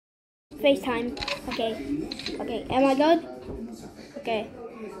FaceTime. Okay. Okay. Am I good? Okay.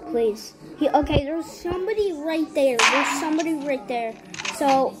 Please. Okay, there's somebody right there.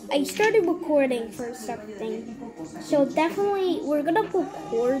 So I started recording for something. So definitely we're gonna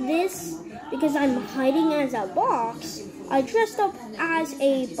record this because I'm hiding as a box. I dressed up as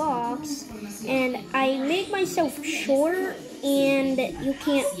a box and I made myself short and you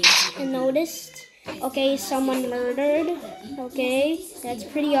can't notice. Okay, someone murdered. Okay, that's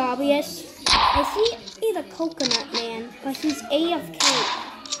pretty obvious. I see the coconut man, but he's AFK.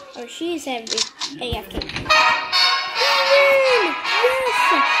 Or she's AFK. We win! Yes!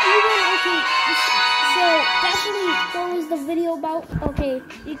 We win! Okay, so definitely what was the video about? Okay,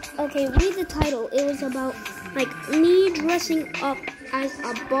 read the title. It was about, like, me dressing up as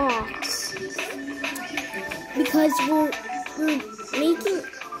a box. Because we're making...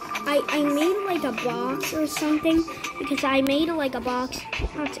 I made like a box or something because I made like a box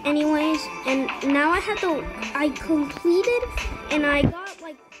anyways, and now I completed and I got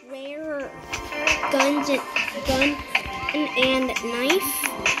like rare guns and knife,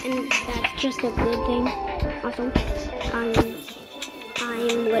 and that's just a good thing. Awesome. I'm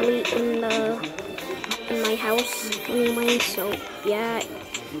literally in my house anyway, so yeah,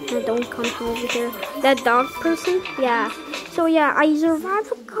 don't come over here. That dog person, yeah. So yeah, I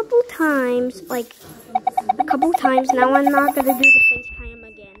survived a couple times. Now I'm not gonna do the FaceTime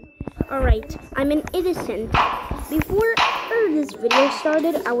again. Alright, I'm an innocent. Before this video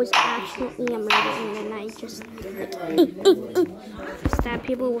started, I was actually a murderer, and then I just stab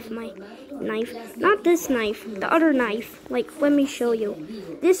people with my knife. Not this knife, the other knife. Like, let me show you.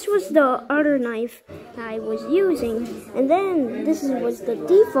 This was the other knife I was using, and then this was the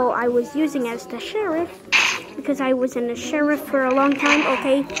default I was using as the sheriff. Because I was in the sheriff for a long time,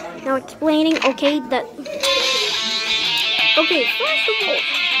 okay? Now explaining, okay, that... Okay, first of all...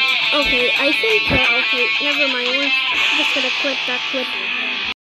 Okay, I think that... Okay, never mind, we're just gonna clip that clip.